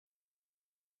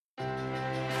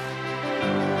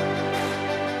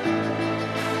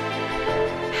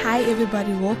Hi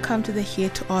everybody, welcome to the Here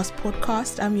to Ask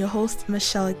podcast. I'm your host,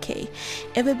 Michelle K.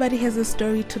 Everybody has a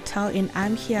story to tell and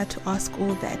I'm here to ask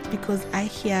all that because I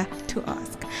here to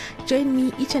ask. Join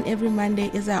me each and every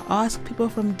Monday as I ask people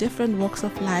from different walks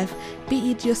of life,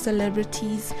 be it your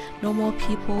celebrities, normal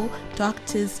people,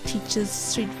 doctors, teachers,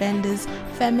 street vendors,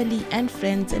 family and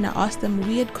friends, and I ask them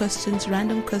weird questions,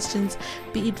 random questions,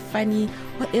 be it funny,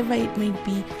 whatever it may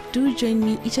be. Do join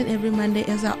me each and every Monday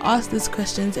as I ask these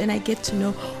questions and I get to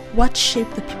know what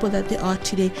shaped the people that they are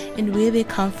today and where they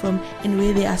come from and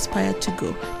where they aspire to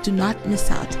go. Do not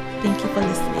miss out. Thank you for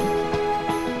listening.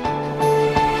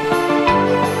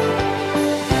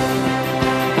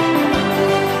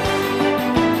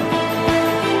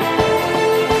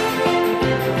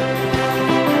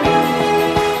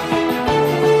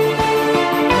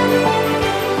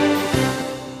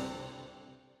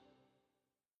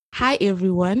 Hi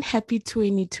everyone, happy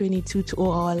 2022 to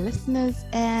all our listeners,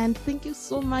 and thank you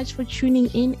so much for tuning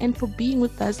in and for being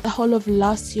with us the whole of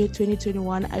last year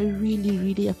 2021. I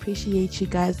really appreciate you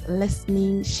guys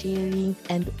listening, sharing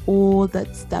and all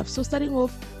that stuff. So starting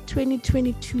off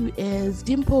 2022 is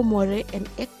Dimple More, an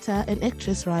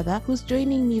actress who's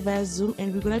joining me via Zoom,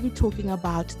 and we're going to be talking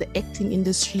about the acting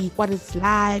industry, what it's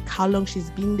like, how long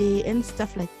she's been there and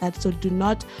stuff like that. So do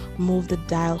not move the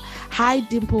dial. Hi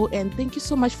Dimple, and thank you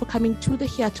so much for coming to the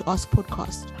Here to Ask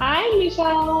podcast. Hi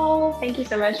Michelle, thank you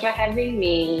so much for having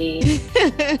me.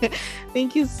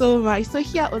 Thank you so much. So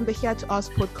here on the Here to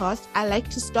Ask podcast, I like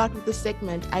to start with the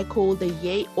segment I call the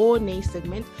yay or nay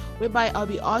segment, whereby I'll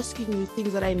be asking you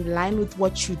things that are in line with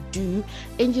what you do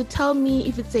and you tell me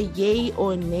if it's a yay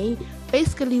or a nay.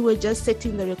 Basically, we're just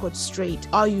setting the record straight.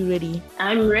 Are you ready?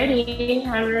 I'm ready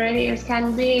as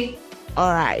can be.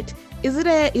 All right. Is it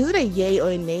a yay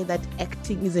or a nay that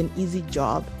acting is an easy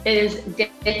job? It is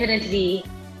definitely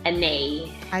a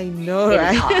nay. I know, it's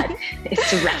right? Hard.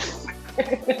 It's rough.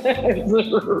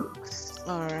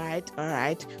 All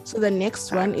right. So the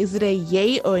next one, is it a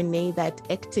yay or a nay that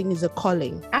acting is a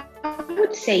calling? I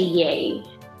would say yay.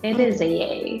 It is a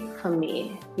yay for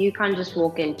me. You can't just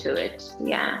walk into it.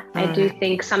 Yeah. I do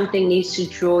think something needs to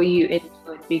draw you into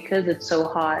it because it's so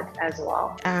hard as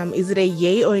well. Is it a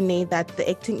yay or a nay that the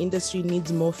acting industry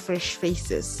needs more fresh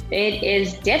faces? It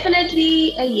is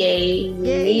definitely a yay.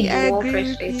 We need more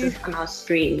fresh faces on our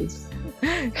screens.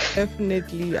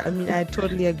 Definitely. I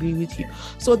totally agree with you.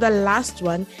 So the last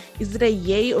one, is it a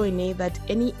yay or a nay that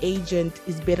any agent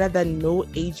is better than no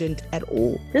agent at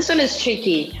all? This one is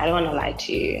tricky. I don't want to lie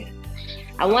to you.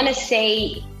 I want to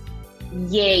say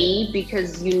yay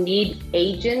because you need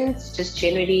agents. Just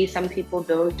generally, some people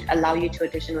don't allow you to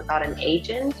audition without an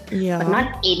agent. Yeah. But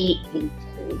not any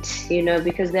agent,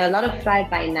 because there are a lot of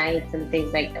fly-by-nights and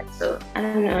things like that. So I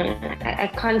don't know. I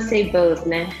can't say both,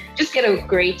 nah. Just get a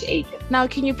great agent. Now,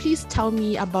 can you please tell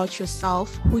me about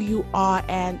yourself, who you are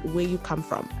and where you come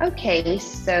from? Okay,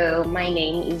 so my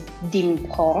name is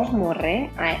Dimple More.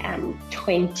 I am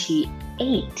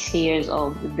 28 years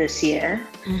old this year.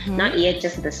 Not yet,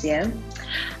 just this year.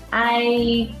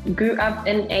 I grew up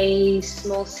in a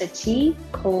small city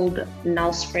called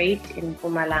Nelspruit in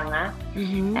Mpumalanga,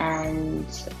 and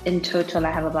in total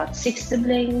I have about 6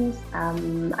 siblings.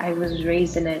 I was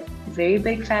raised in a very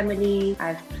big family.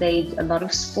 I've played a lot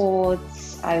of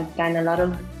sports. I've done a lot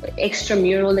of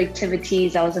extramural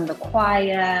activities. I was in the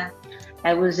choir.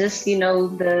 I was just,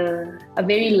 a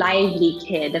very lively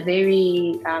kid, a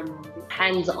very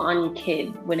hands-on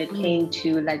kid when it came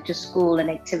to like just school and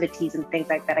activities and things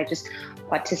like that. I just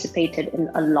participated in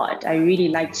a lot. I really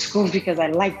liked school because I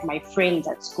liked my friends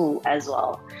at school as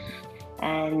well.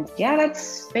 And yeah,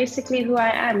 that's basically who I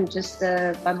am, just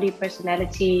a bubbly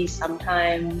personality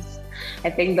sometimes. I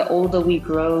think the older we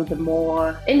grow, the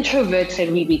more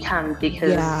introverted we become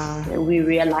because we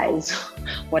realize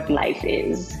what life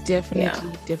is.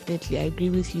 Definitely. I agree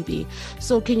with you there.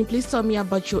 So can you please tell me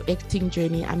about your acting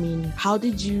journey? How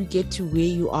did you get to where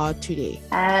you are today?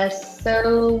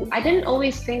 So I didn't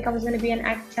always think I was going to be an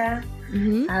actor.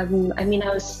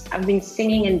 I've been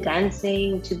singing and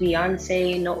dancing to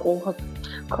Beyonce, all her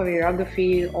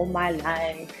choreography all my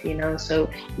life, so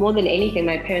more than anything,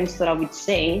 my parents thought I would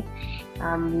sing.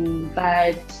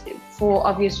 But for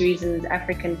obvious reasons,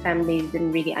 African families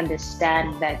didn't really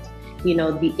understand that,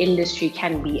 the industry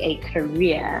can be a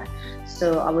career.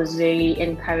 So I was very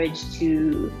encouraged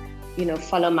to,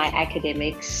 follow my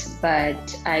academics,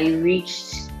 but I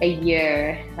reached a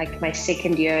year, like my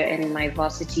second year in my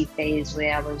varsity phase,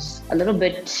 where I was a little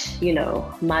bit,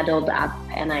 muddled up,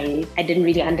 and I didn't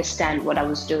really understand what I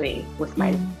was doing with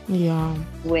my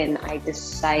when I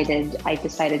decided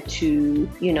to,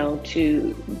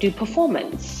 to do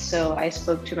performance. So I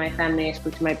spoke to my family, I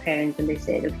spoke to my parents, and they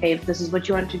said, okay, if this is what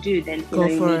you want to do, then you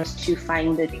need to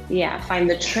find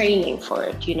the training for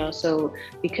it, so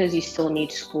because you still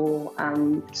need school,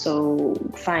 so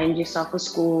find yourself a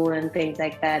school and things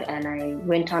like that. And I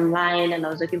went online and I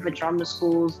was looking for drama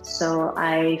schools. So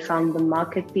I found the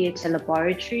Market Theatre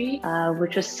Laboratory,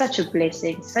 which was such a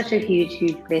blessing, such a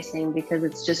huge blessing, because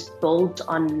it's just built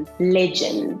on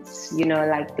legends,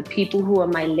 like the people who are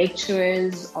my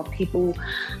lecturers or people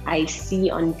I see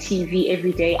on TV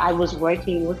every day. I was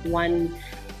working with one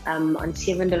on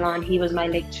Seven Delan, he was my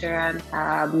lecturer.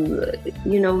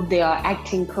 They are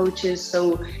acting coaches.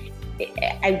 So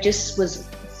I just was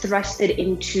thrusted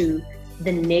into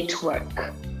the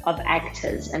network of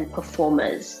actors and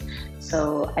performers.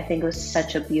 So I think it was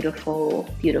such a beautiful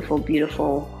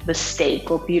mistake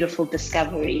or beautiful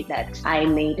discovery that I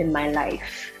made in my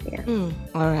life. Yeah.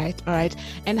 All right.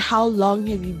 And how long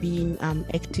have you been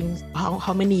acting?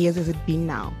 How many years has it been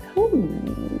now?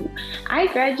 I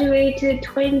graduated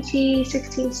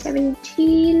 2016,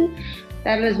 17.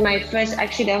 That was my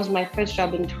first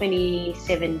job in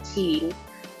 2017.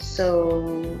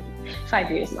 So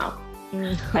 5 years now.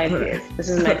 5 years. This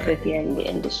is my 5th year in the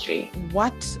industry.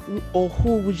 What or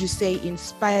who would you say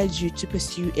inspired you to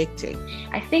pursue acting?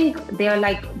 I think they are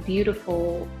like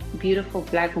beautiful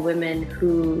Black women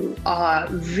who are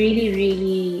really,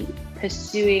 really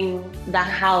pursuing the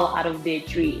hell out of their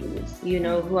dreams,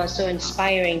 who are so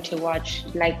inspiring to watch,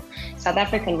 like South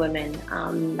African women,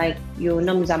 like your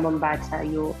Nomzamo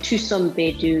Mbatha, your Thuso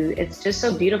Mbedu. It's just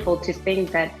so beautiful to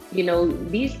think that,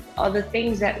 these are the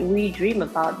things that we dream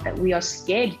about, that we are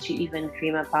scared to even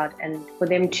dream about. And for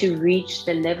them to reach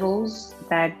the levels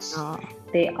that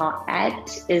they are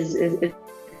at is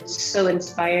so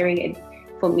inspiring. It,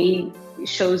 for me,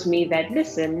 shows me that,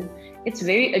 listen, it's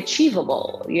very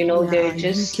achievable, they're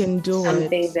just you can do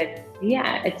something it. That,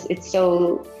 it's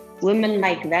so, women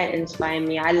like that inspire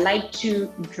me. I like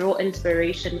to draw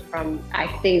inspiration from, I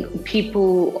think,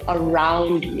 people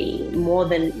around me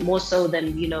more so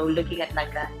than, looking at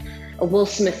like a Will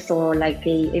Smith or like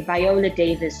a Viola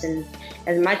Davis. And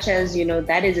as much as,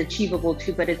 that is achievable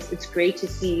too, but it's great to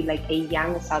see like a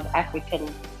young South African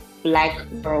Black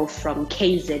girl from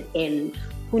KZN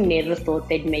who never thought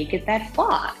they'd make it that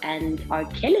far and are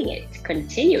killing it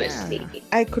continuously. Yeah.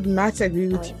 I could not agree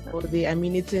with you all day. I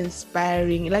mean, it's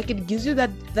inspiring. Like, it gives you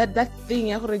that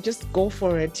thing. I could just go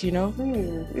for it,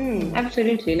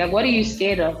 Absolutely. Like, what are you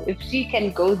scared of? If she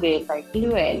can go there, like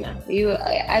Luella, you,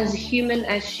 as human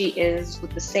as she is,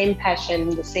 with the same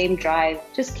passion, the same drive,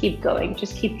 just keep going.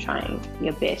 Just keep trying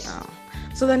your best. Oh.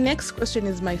 So the next question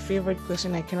is my favorite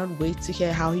question. I cannot wait to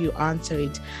hear how you answer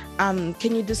it.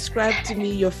 Can you describe to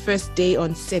me your first day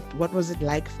on set? What was it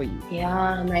like for you?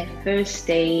 Yeah, my first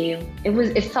day,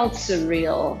 it felt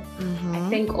surreal. I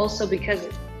think also because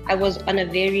I was on a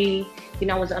very,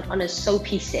 I was on a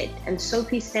soapy set, and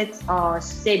soapy sets are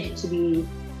said to be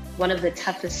one of the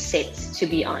toughest sets to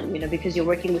be on, because you're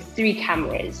working with 3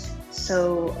 cameras.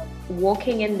 So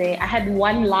walking in there, I had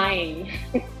one line.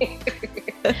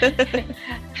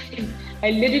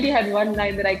 I literally had one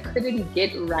line that I couldn't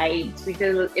get right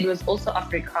because it was also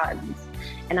Afrikaans.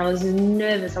 And I was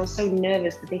nervous. I was so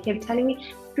nervous, but they kept telling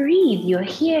me, breathe, you're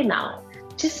here now.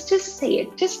 Just say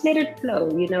it. Just let it flow,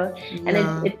 And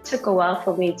it took a while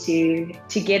for me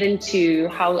to get into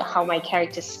how my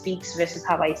character speaks versus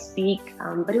how I speak.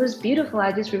 But it was beautiful.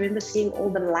 I just remember seeing all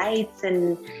the lights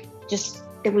and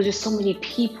there was just so many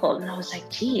people, and I was like,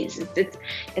 geez,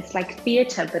 it's like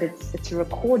theater, but it's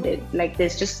recorded. Like,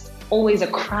 there's just always a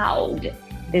crowd.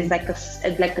 There's like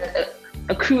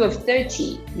a crew of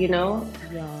 30, Yeah.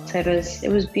 So it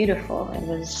was beautiful.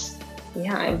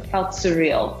 It felt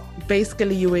surreal.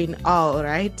 Basically, you were in awe,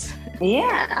 right?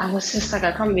 Yeah, I was just like,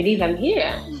 I can't believe I'm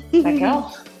here. Like,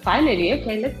 oh, finally,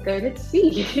 okay, let's go, let's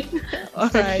see. All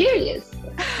right. Curious.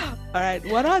 All right.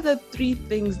 What are the 3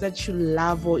 things that you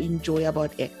love or enjoy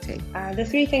about acting? The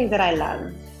 3 things that I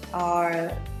love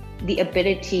are the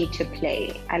ability to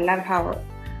play. I love how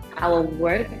our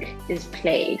work is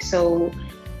play. So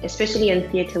especially in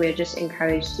theater, we're just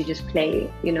encouraged to just play,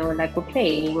 like we're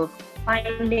playing, we're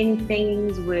finding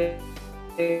things,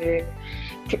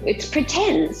 it's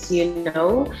pretense,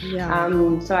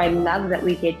 Yeah. So I love that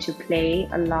we get to play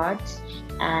a lot.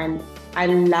 And I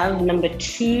love number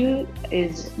 2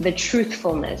 is the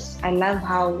truthfulness. I love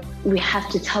how we have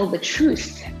to tell the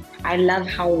truth I love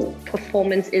how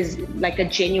performance is like a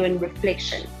genuine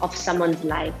reflection of someone's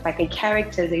life. Like a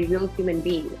character is a real human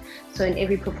being. So in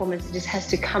every performance, it just has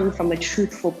to come from a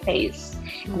truthful place.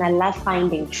 And I love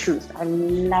finding truth. I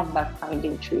love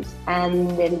finding truth.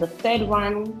 And then the third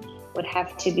one would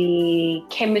have to be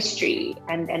chemistry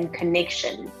and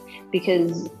connection,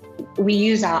 because we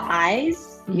use our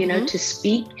eyes, you know, to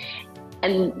speak.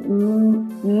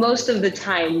 And most of the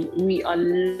time we are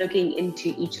looking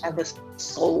into each other's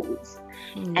souls.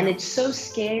 And it's so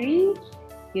scary,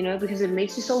 you know, because it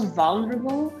makes you so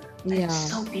vulnerable. It's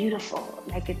so beautiful.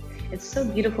 Like it's so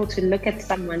beautiful to look at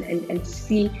someone and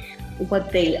see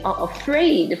what they are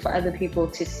afraid for other people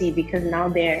to see, because now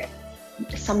they're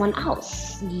someone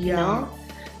else, you know?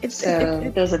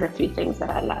 Those are the three things that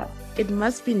I love. It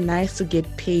must be nice to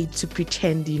get paid to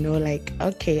pretend, you know, like,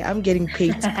 okay, I'm getting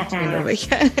paid to pretend over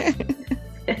here.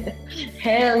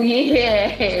 Hell yeah,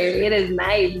 it is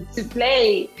nice to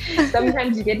play.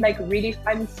 Sometimes you get like really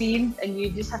fun scenes and you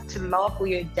just have to laugh or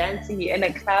you're dancing, you're in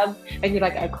a club and you're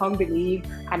like, I can't believe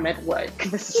I'm at work.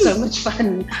 This is so much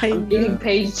fun. I'm getting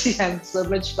paid to have so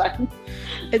much fun.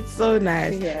 It's so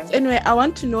nice. Yeah. So anyway, I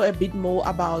want to know a bit more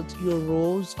about your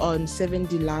roles on Seven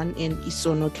Dilan and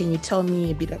Isono. Can you tell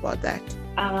me a bit about that?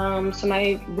 So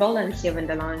my role on Seven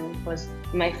Dilan was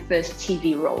my first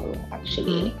TV role,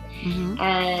 actually.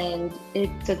 And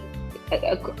it's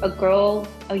a girl,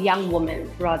 a young woman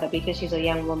rather, because she's a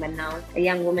young woman now, a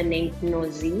young woman named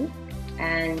Nozi.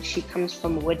 And she comes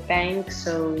from Woodbank.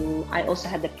 So I also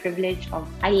had the privilege of,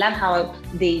 I love how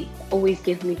they always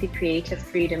give me the creative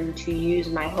freedom to use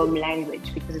my home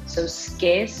language, because it's so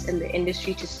scarce in the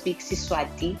industry to speak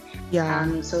Siswati.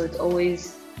 So it's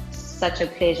always such a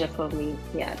pleasure for me,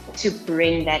 to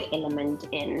bring that element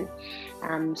in.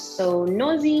 So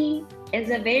Nozi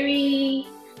is a very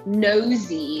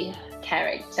nosy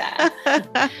character.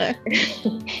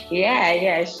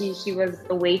 She was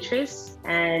a waitress,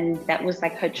 and that was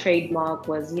like her trademark,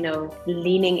 was, you know,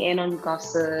 leaning in on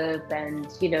gossip and,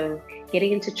 you know,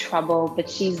 getting into trouble.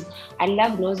 But I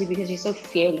love Nozi because she's so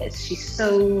fearless. She's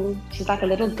like a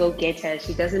little go-getter.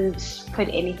 She doesn't put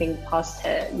anything past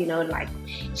her, you know, like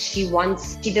she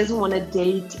doesn't want to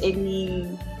date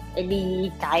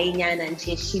any guy, and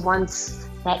she wants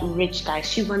that rich guy.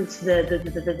 She wants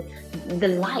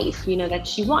the life, you know, that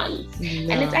she wants.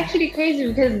 And it's actually crazy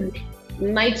because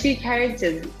my two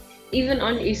characters, even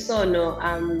on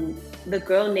Isono, the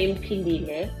girl named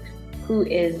Pindile, who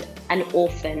is an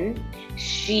orphan,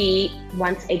 she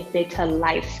wants a better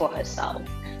life for herself.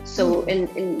 So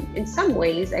in some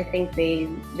ways, I think they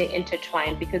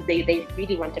intertwine, because they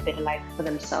really want a better life for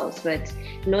themselves. But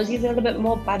Nozi is a little bit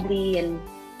more bubbly and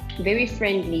very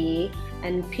friendly.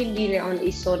 And Pindile on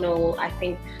Isono, I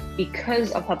think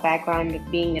because of her background of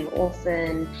being an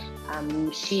orphan,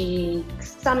 she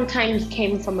sometimes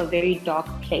came from a very dark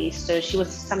place. So she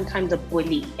was sometimes a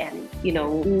bully and, you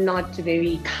know, not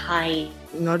very kind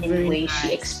in the way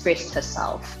she expressed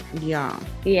herself. Yeah.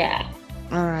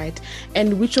 All right.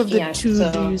 And which of the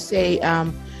two do you say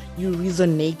you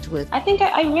resonate with? I think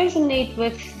I resonate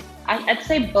with, I'd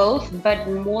say both, but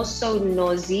more so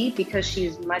Nozi, because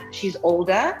she's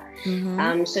older.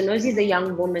 So Nozi is a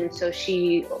young woman, so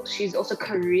she's also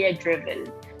career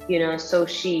driven, you know. So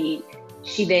she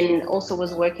then also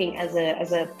was working as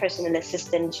a personal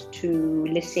assistant to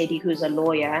Lesedi, who's a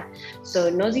lawyer.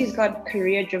 So Nozi's got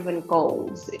career driven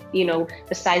goals, you know.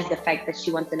 Besides the fact that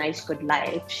she wants a nice, good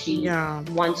life, she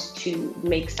wants to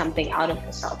make something out of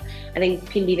herself. I think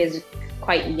Pindile is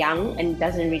quite young and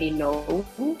doesn't really know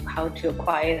how to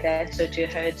acquire that. So to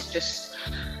her, it's just,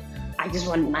 I just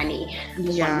want money. I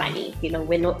just want money. You know,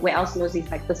 where else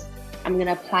Nozi's like this, I'm going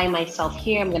to apply myself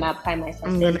here. I'm going to apply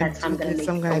myself there. That's how I'm going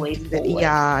to make a way forward.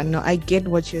 Yeah, no, I get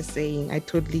what you're saying. I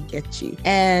totally get you.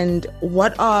 And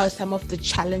what are some of the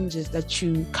challenges that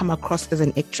you come across as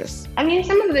an actress? I mean,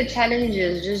 some of the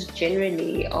challenges just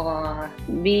generally are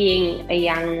being a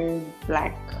young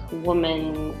Black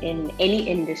woman in any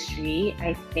industry.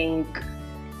 I think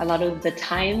a lot of the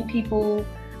time people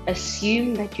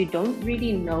assume that you don't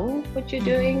really know what you're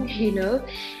doing, you know,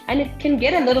 and it can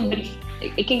get a little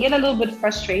bit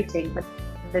frustrating, but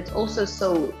it's also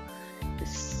so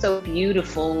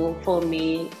beautiful for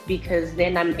me, because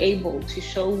then I'm able to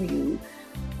show you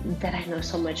that I know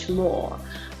so much more.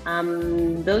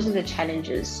 Those are the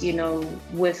challenges, you know,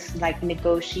 with like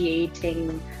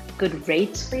negotiating good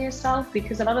rates for yourself,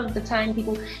 because a lot of the time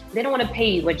people, they don't want to pay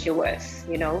you what you're worth,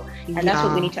 you know, and that's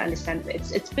what we need to understand.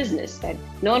 It's business, that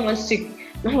no one wants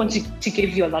to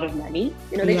give you a lot of money,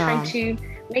 you know. They're trying to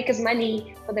make as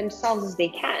money for themselves as they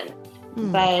can.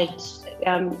 But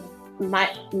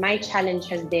my challenge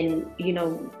has been,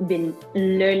 been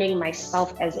learning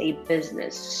myself as a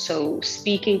business. So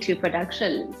speaking to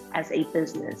productions as a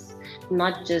business,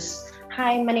 not just,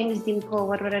 hi, my name is Dimple,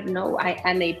 what. No, I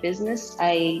am a business.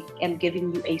 I am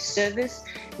giving you a service,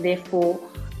 therefore,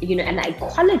 and a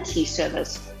quality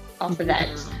service after that.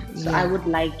 So I would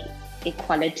like a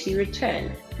quality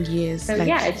return. Yes. So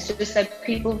it's just that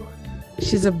people.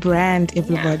 She's a brand,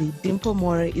 everybody. Yeah. Dimple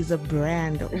More is a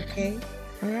brand, okay?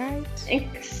 All right.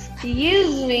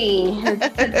 Excuse me.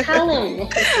 Tell him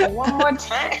one more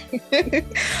time.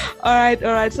 All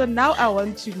right. So now I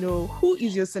want to know, who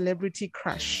is your celebrity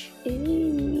crush?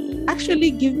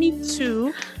 Actually, give me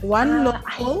two. One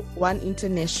local, one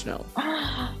international.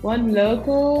 One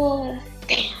local?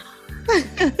 Damn.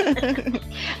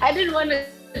 I didn't want to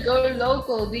go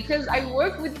local because I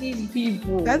work with these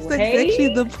people. That's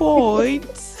exactly the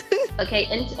point. Okay,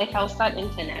 I'll start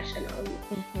international.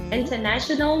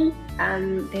 International,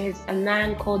 there's a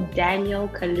man called Daniel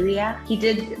Kaluuya. He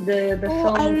did the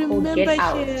film called Get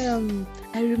Out.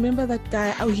 I remember that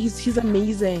guy. Oh, he's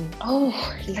amazing. Oh,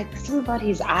 like something about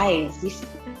his eyes.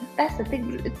 That's the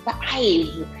thing. It's the eyes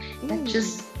that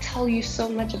just tell you so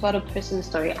much about a person's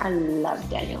story. I love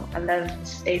Daniel. I love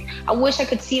his face. I wish I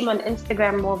could see him on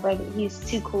Instagram more, but he's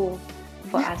too cool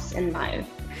for us in life.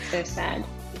 So sad.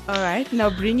 All right, now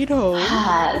bring it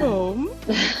home.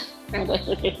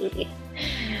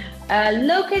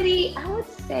 Locally, I would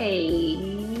say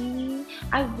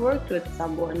I worked with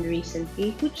someone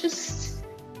recently who just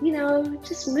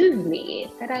moved me.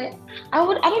 That I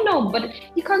don't know, but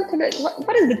you can't put it.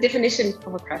 What is the definition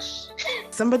of a crush?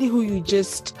 Somebody who you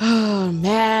just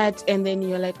met, and then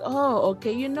you're like, oh,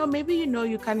 okay, maybe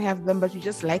you can't have them, but you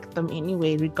just like them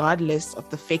anyway, regardless of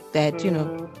the fact that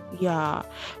yeah.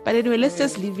 But anyway, let's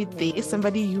just leave it there.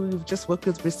 Somebody who you've just worked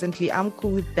with recently, I'm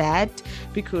cool with that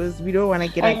because we don't want to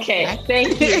get okay.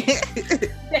 Thank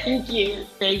you.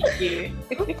 Thank you.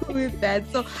 I'm cool with that.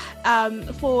 So,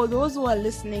 for those who are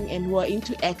listening and who are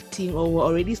into acting or who are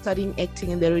already studying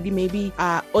acting and they're already maybe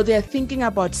or they're thinking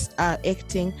about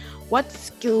acting, what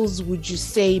skills would you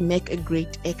say make a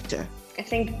great actor? I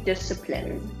think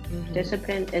discipline.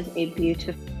 Discipline is a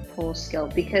beautiful skill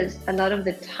because a lot of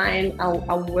the time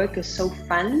our work is so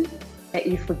fun that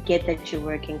you forget that you're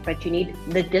working, but you need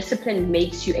the discipline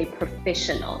makes you a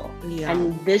professional.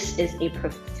 And this is a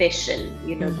profession,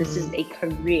 this is a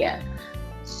career.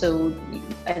 So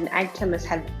an actor must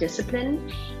have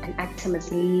discipline. An actor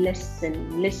must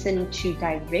listen to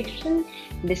direction,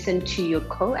 listen to your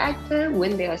co-actor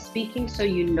when they are speaking, so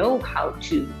you know how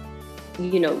to,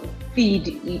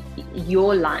 feed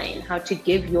your line, how to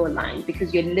give your line,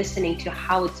 because you're listening to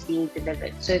how it's being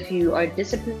delivered. So if you are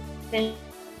disciplined,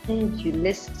 you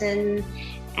listen,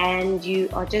 and you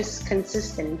are just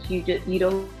consistent, you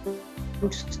don't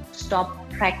stop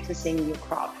practicing your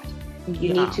craft.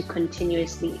 You need to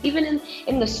continuously, even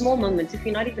in the small moments, if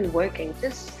you're not even working,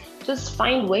 just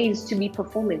find ways to be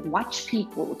performing. Watch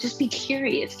people. Just be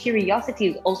curious. Curiosity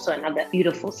is also another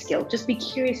beautiful skill. Just be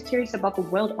curious about the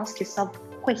world. Ask yourself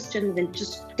questions and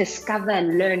just discover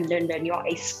and learn. You're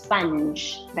a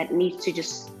sponge that needs to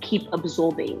just keep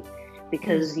absorbing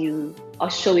because you are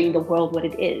showing the world what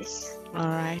it is. All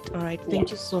right.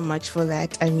 Thank you so much for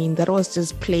that. I mean, that was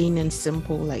just plain and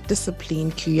simple, like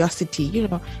discipline, curiosity,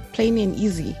 plain and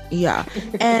easy. Yeah.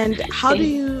 And how do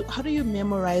you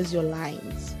memorize your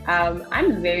lines?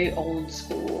 I'm very old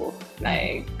school.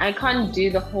 Like, I can't do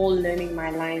the whole learning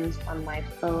my lines on my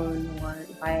phone or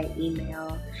via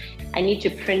email. I need to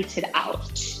print it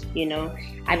out.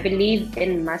 I believe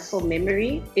in muscle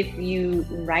memory. If you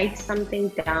write something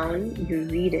down, you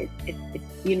read it.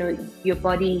 Your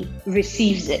body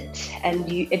receives it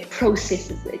and it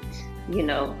processes it.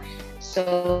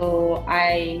 So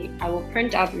I will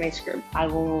print out my script. I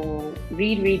will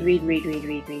read,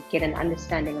 get an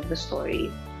understanding of the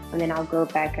story, and then I'll go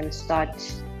back and start,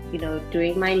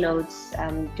 doing my notes,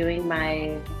 doing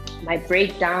my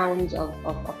breakdowns of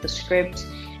the script.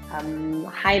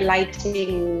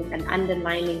 Highlighting and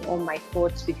underlining all my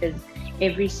thoughts because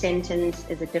every sentence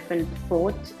is a different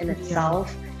thought in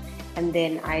itself. And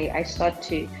then I start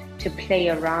to play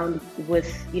around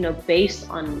with, based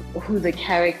on who the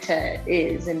character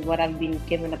is and what I've been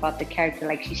given about the character.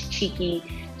 Like, she's cheeky,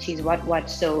 she's what.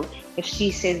 So if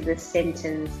she says this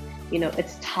sentence,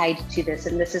 it's tied to this,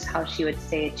 and this is how she would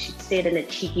say it. She'd say it in a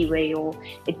cheeky way, or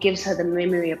it gives her the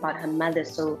memory about her mother.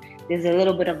 So there's a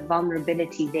little bit of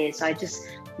vulnerability there. So I just,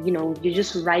 you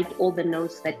just write all the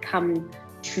notes that come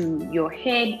to your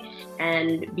head.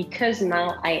 And because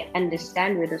now I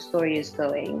understand where the story is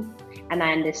going, and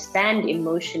I understand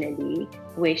emotionally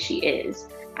where she is,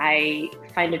 I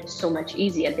find it so much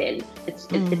easier then. It's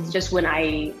just when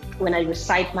I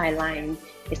recite my line,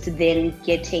 it's then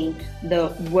getting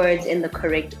the words in the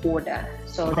correct order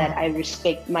so that I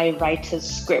respect my writer's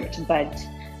script. But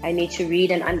I need to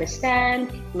read and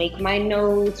understand, make my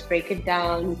notes, break it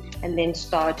down, and then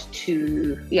start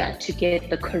to get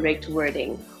the correct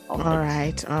wording. All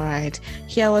right.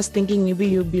 Here I was thinking maybe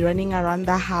you'll be running around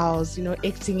the house,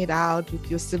 acting it out with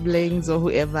your siblings or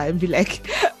whoever, and be like...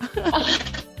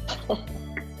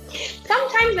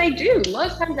 Sometimes I do.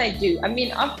 Most times I do. I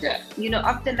mean, after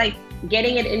like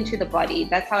getting it into the body,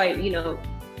 that's how you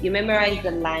memorize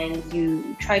the lines,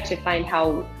 you try to find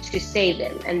how to say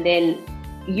them, and then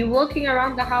you walking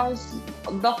around the house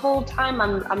the whole time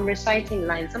I'm reciting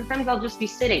lines. Sometimes I'll just be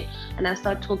sitting and I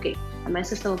start talking and my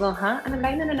sister will go, huh? And I'm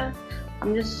like, no,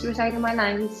 I'm just reciting my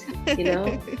lines,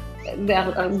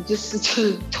 just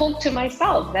to talk to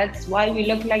myself. That's why we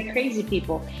look like crazy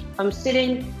people. I'm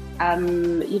sitting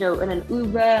in an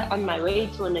Uber on my way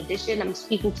to an audition, I'm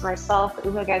speaking to myself. The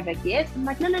Uber guy's like, yes. I'm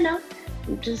like, no,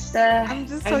 I'm just talking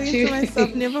to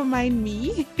myself. Never mind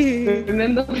me.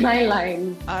 Remember my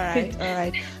line. All right.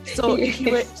 So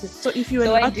I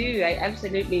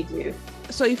absolutely do.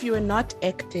 So if you were not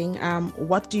acting,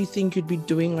 what do you think you'd be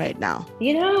doing right now?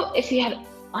 If you had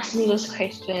asked me this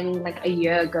question like a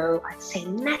year ago, I'd say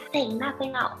nothing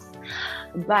else.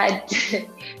 But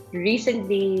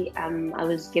recently, I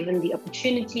was given the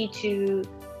opportunity to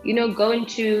go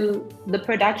into the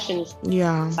production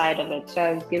side of it. So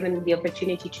I was given the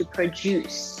opportunity to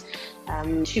produce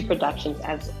 2 productions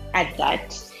at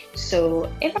that. So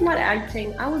if I'm not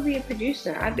acting, I would be a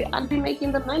producer. I'd be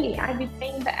making the money. I'd be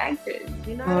paying the actors.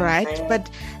 All right, but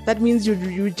that means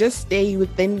you just stay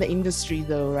within the industry,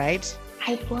 though, right?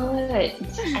 I would.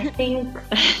 I think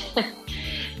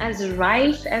as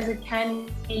rife as it can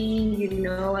be,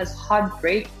 as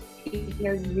heartbreaking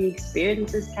as the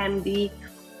experiences can be,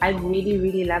 I really,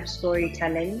 really love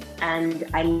storytelling, and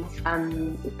I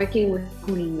love working with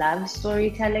people who love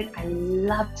storytelling. I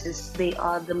love this. They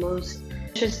are the most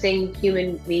interesting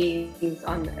human beings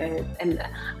on earth, and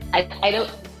I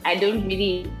don't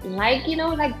really like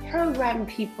program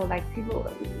people,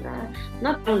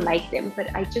 not don't like them,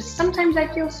 but sometimes I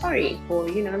feel sorry for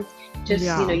you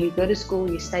go to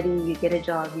school, you study, you get a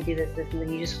job, you do this, and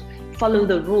then you just follow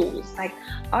the rules. Like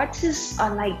artists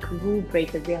are like rule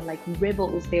breakers. They're like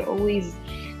rebels.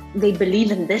 They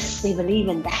believe in this, they believe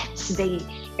in that.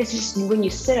 It's just when you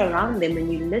sit around them and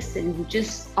you listen, you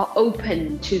just are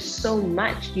open to so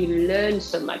much. You learn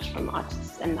so much from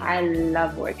artists, and I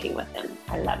love working with them.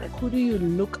 I love it. Who do you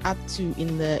look up to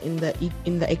in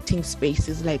the acting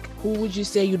spaces? Like, who would you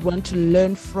say you'd want to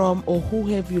learn from, or who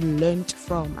have you learned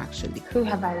from actually? Who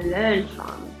have I learned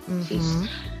from? Mm-hmm.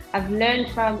 I've learned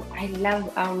from, I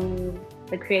love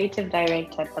the creative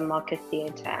director at the Market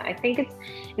Theatre. I think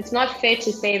it's not fair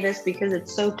to say this because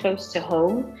it's so close to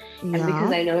home and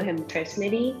because I know him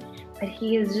personally, but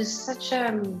he is just such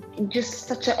a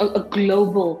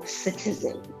global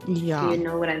citizen. Yeah. Do you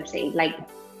know what I'm saying? Like,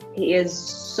 he is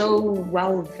so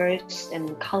well versed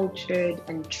and cultured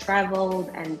and traveled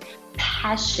and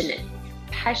passionate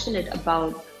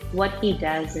about what he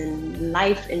does in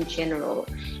life in general.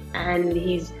 And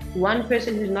he's one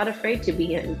person who's not afraid to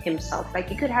be himself. Like,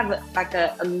 you could have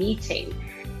a meeting,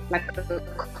 like a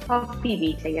coffee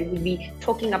meeting, and he'd be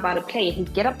talking about a play.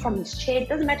 He'd get up from his chair. It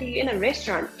doesn't matter, you're in a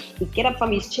restaurant. He'd get up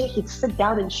from his chair. He'd sit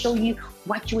down and show you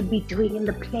what you would be doing in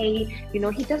the play. He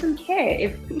doesn't care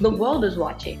if the world is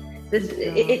watching.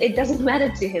 It doesn't matter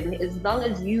to him as long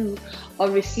as you are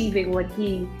receiving what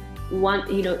he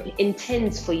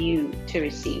intends for you to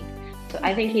receive. So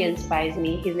I think he inspires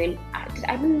me. His name,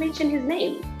 I didn't mention his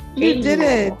name. You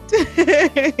didn't.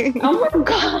 Oh my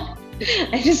God.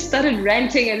 I just started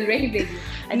ranting and raving.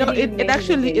 It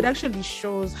actually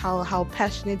shows how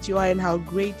passionate you are and how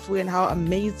grateful and how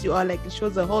amazed you are. Like, it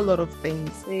shows a whole lot of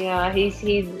things. Yeah,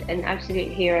 he's an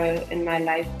absolute hero in my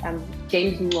life.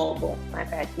 James Mwobo, my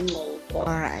bad, Mwobo. All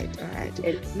right.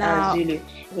 It's now, Zulu.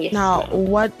 Yes, now,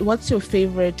 what's your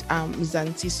favorite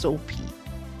Mzansi soapy?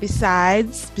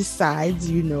 Besides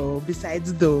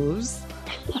those.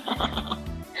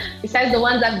 Besides the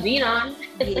ones I've been on.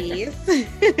 Yes.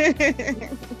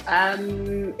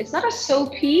 It's not a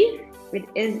soapy. It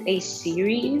is a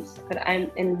series, but I'm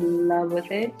in love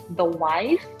with it. The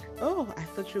Wife. Oh, I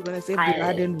thought you were going to say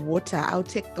Blood and Water. I'll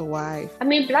take The Wife. I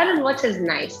mean, Blood and Water is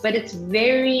nice, but it's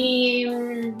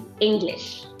very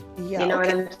English. Yeah, You know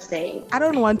okay. what I'm saying? I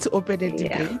don't want to open a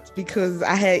debate because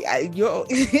you're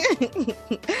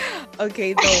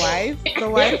okay. The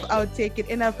wife, I'll take it,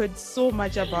 and I've heard so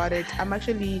much about it. I'm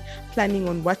actually planning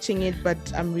on watching it, but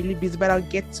I'm really busy. But I'll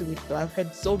get to it though. I've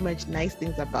heard so much nice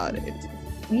things about it.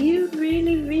 You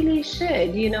really, really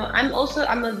should. You know,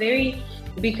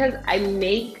 because I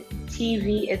make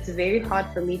TV, it's very hard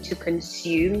for me to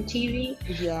consume TV.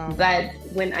 Yeah. But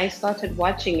when I started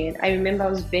watching it, I remember I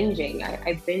was binging.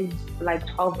 I binged like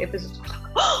 12 episodes.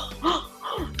 I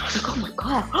was like, oh my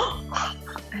God.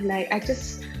 And like, I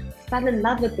just fell in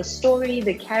love with the story,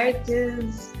 the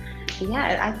characters.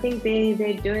 Yeah, I think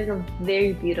they're doing a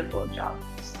very beautiful job.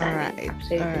 All right.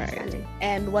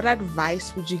 And what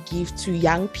advice would you give to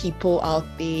young people out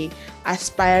there,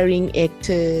 aspiring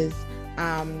actors,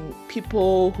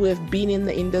 people who have been in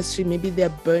the industry, maybe they're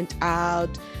burnt out?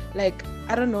 Like,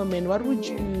 I don't know, man, what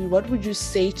would you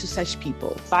say to such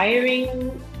people?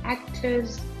 Aspiring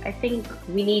actors, I think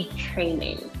we need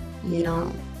training. You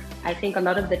know, I think a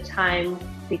lot of the time,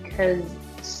 because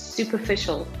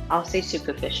I'll say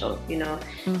superficial, you know,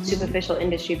 superficial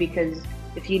industry, because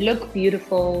if you look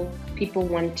beautiful, people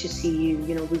want to see you,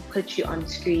 you know, we put you on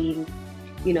screen,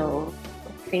 you know,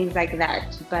 things like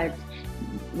that. But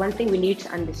one thing we need to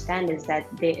understand is that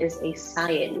there is a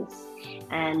science,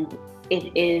 and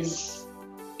it is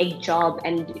a job,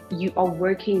 and you are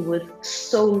working with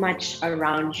so much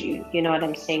around you, you know what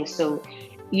I'm saying? So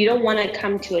you don't want to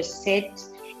come to a set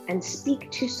and speak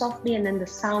too softly, and then the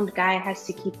sound guy has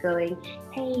to keep going,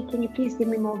 hey, can you please give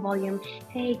me more volume?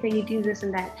 Hey, can you do this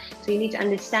and that? So you need to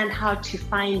understand how to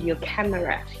find your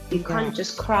camera. You can't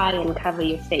just cry and cover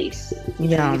your face. You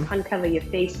can't cover your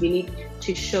face. You need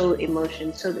to show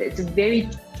emotion. So it's very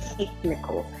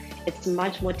technical. It's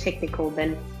much more technical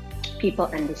than people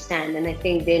understand. And I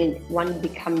think then one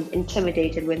becomes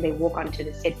intimidated when they walk onto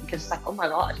the set, because it's like, oh my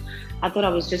God, I thought I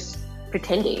was just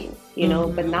pretending, you know,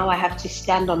 but now I have to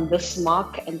stand on this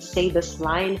mark and say this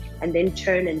line and then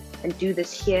turn and do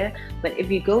this here. But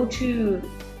if you go to,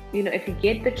 you know, if you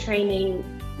get the training,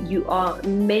 you are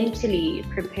mentally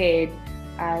prepared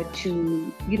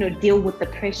to, you know, deal with the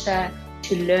pressure,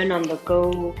 to learn on the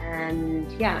go. And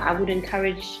yeah, I would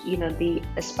encourage, you know, the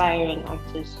aspiring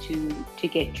actors to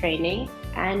get training.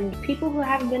 And people who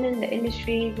have been in the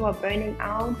industry, who are burning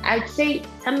out, I'd say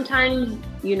sometimes,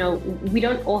 you know, we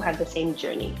don't all have the same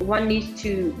journey. One needs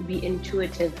to be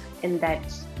intuitive in that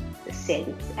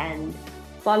sense and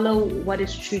follow what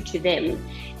is true to them.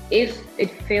 If it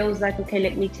feels like, okay,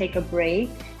 let me take a break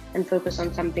and focus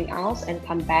on something else and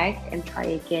come back and try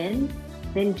again,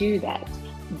 then do that.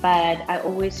 But I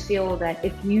always feel that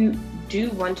if you do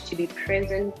want to be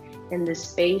present in the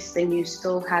space, then you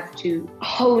still have to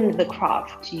hone the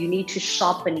craft. You need to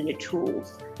sharpen your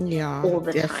tools all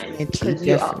the time, because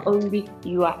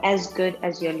you are as good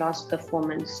as your last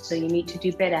performance. So you need to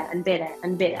do better and better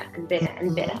and better and better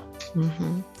and better.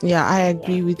 Yeah, I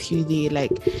agree with you there.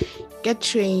 Like, get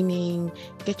training,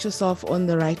 get yourself on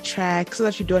the right track, so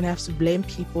that you don't have to blame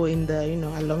people in the, you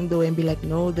know, along the way and be like,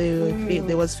 no,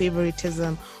 there was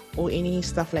favoritism or any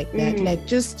stuff like that. Like,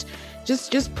 just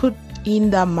put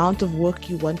in the amount of work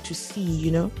you want to see,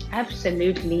 you know?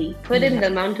 Absolutely. Put in the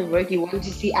amount of work you want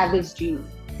to see others do.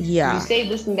 Yeah. You say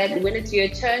this and that, when it's your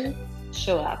turn,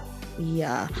 show up.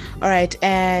 Yeah. All right.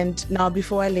 And now,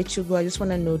 before I let you go, I just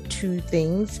want to know two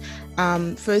things.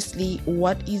 Firstly,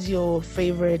 what is your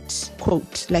favorite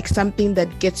quote? Like something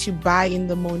that gets you by in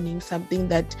the morning, something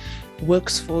that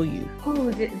works for you. Oh,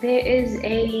 there is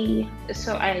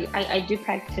so I do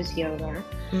practice yoga,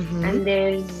 and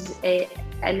there's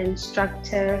an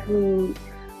instructor who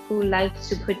likes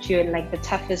to put you in like the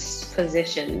toughest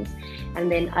positions,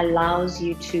 and then allows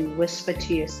you to whisper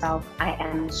to yourself, I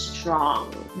am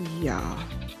strong. Yeah.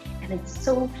 And it's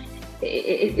so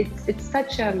it's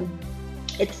such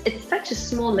a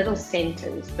small little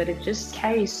sentence, but it just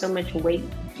carries so much weight.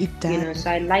 It does. You know,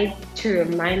 so I like to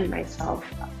remind myself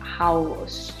how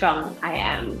strong I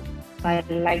am. So I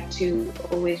like to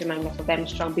always remind myself that I'm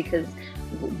strong, because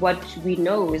what we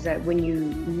know is that when you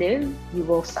live, you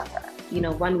will suffer, you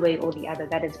know, one way or the other.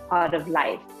 That is part of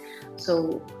life.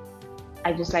 So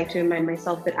I just like to remind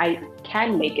myself that I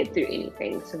can make it through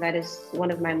anything. So that is one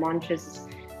of my mantras,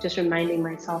 just reminding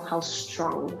myself how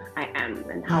strong I am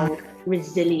and how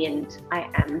resilient I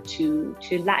am to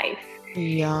life.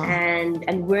 Yeah.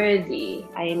 And worthy.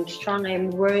 I am strong, I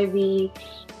am worthy.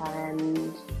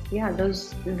 And yeah,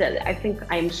 I think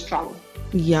I am strong.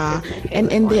 Yeah.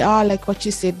 And they are, like what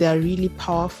you said, they are really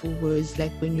powerful words.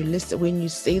 Like when you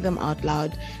say them out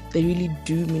loud, they really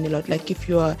do mean a lot. Like if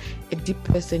you're a deep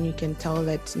person, you can tell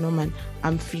that, no man,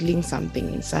 I'm feeling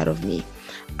something inside of me.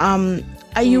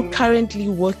 Are you currently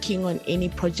working on any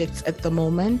projects at the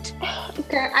moment?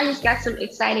 Okay, I just got some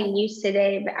exciting news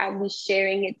today, but I'll be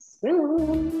sharing it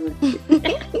soon.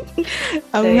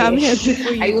 I'm happy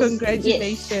for you.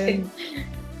 Congratulations.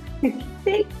 Yes.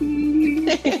 Thank you.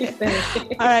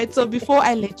 All right, so before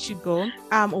I let you go,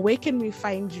 where can we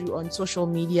find you on social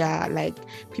media? Like,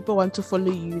 people want to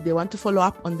follow you, they want to follow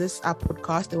up on this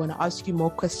podcast, they want to ask you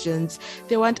more questions,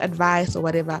 they want advice or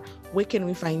whatever. Where can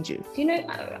we find you?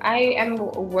 I am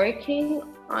working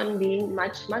on being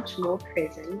much more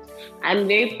present. I'm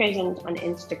very present on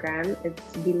Instagram. It's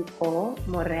Dimpho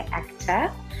More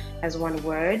Actor as one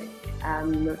word.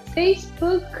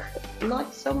 Facebook,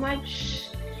 not so much.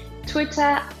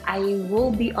 Twitter, I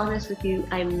will be honest with you,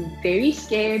 I'm very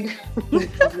scared of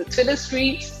the Twitter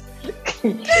streets.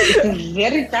 It's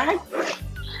very dark.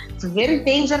 It's very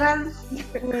dangerous.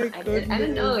 I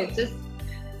don't know. It's just,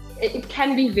 it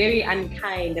can be very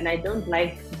unkind, and I don't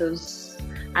like those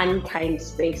unkind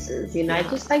spaces. You know, I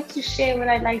just like to share what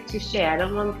I like to share. I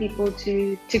don't want people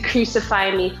to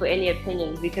crucify me for any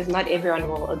opinions, because not everyone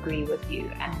will agree with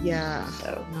you.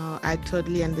 So no, I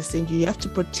totally understand you. You have to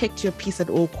protect your peace at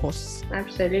all costs.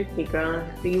 Absolutely, girl.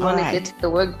 You want to get the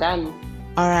work done.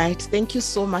 All right. Thank you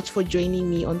so much for joining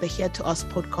me on the Here to Ask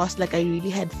podcast. Like, I really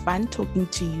had fun talking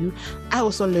to you. I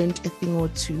also learned a thing or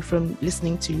two from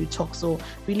listening to you talk. So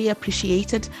really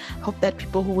appreciate it. Hope that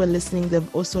people who were listening,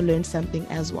 they've also learned something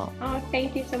as well. Oh,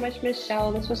 thank you so much,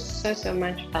 Michelle. This was so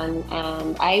much fun.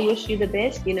 I wish you the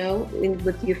best, you know,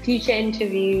 with your future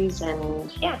interviews. And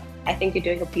I think you're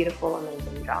doing a beautiful,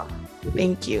 amazing job.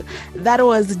 Thank you. That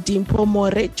was Dimpho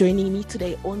More joining me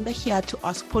today on the Here to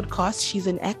Ask podcast. She's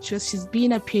an actress. She's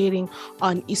been appearing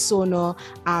on Isono.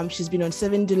 She's been on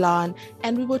Seven Dulan,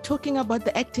 and we were talking about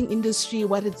the acting industry,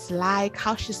 what it's like,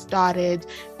 how she started.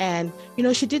 And you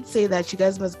know, she did say that you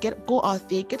guys must go out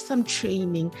there, get some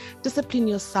training, discipline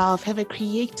yourself, have a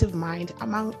creative mind,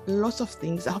 among lots of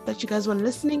things. I hope that you guys were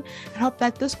listening, and hope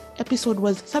that this episode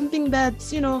was something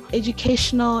that's, you know,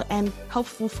 educational and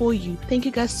helpful for you. Thank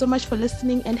you guys so much for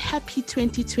listening, and happy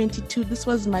 2022. This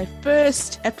was my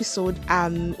first episode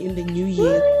in the new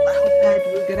year. I hope that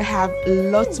we're gonna have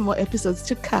lots more episodes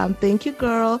to come. Thank you,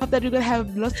 girl. Hope that we're gonna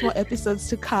have lots more episodes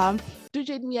to come. Do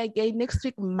join me again next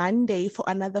week, Monday, for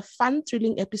another fun,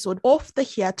 thrilling episode of the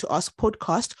Here to Ask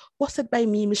podcast, hosted by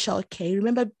me, Michelle K.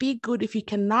 Remember, be good. If you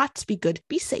cannot be good,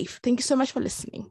 be safe. Thank you so much for listening.